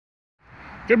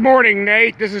Good morning,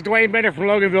 Nate. This is Dwayne Bender from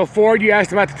Loganville Ford. You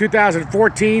asked about the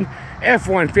 2014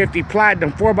 F-150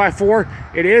 Platinum 4x4.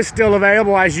 It is still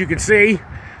available, as you can see.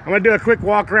 I'm going to do a quick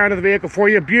walk around of the vehicle for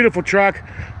you. Beautiful truck,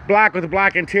 black with a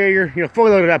black interior,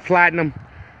 fully loaded up platinum.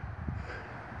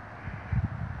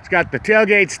 It's got the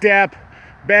tailgate step,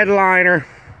 bed liner,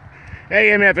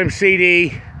 AM, FM,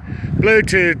 CD,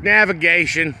 Bluetooth,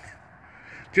 navigation.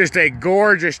 Just a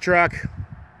gorgeous truck.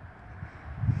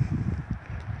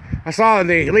 I saw in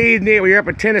the lead we were up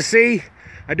in Tennessee.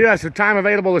 I do have some time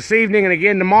available this evening and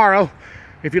again tomorrow.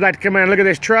 If you'd like to come in and look at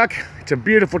this truck, it's a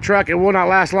beautiful truck. It will not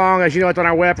last long. As you know, it's on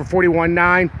our web for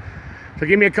 $41,900. So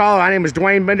give me a call. My name is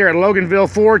Dwayne Bender at Loganville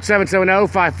Ford,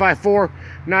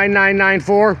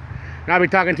 770-554-9994. And I'll be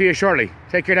talking to you shortly.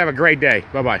 Take care and have a great day.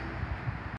 Bye-bye.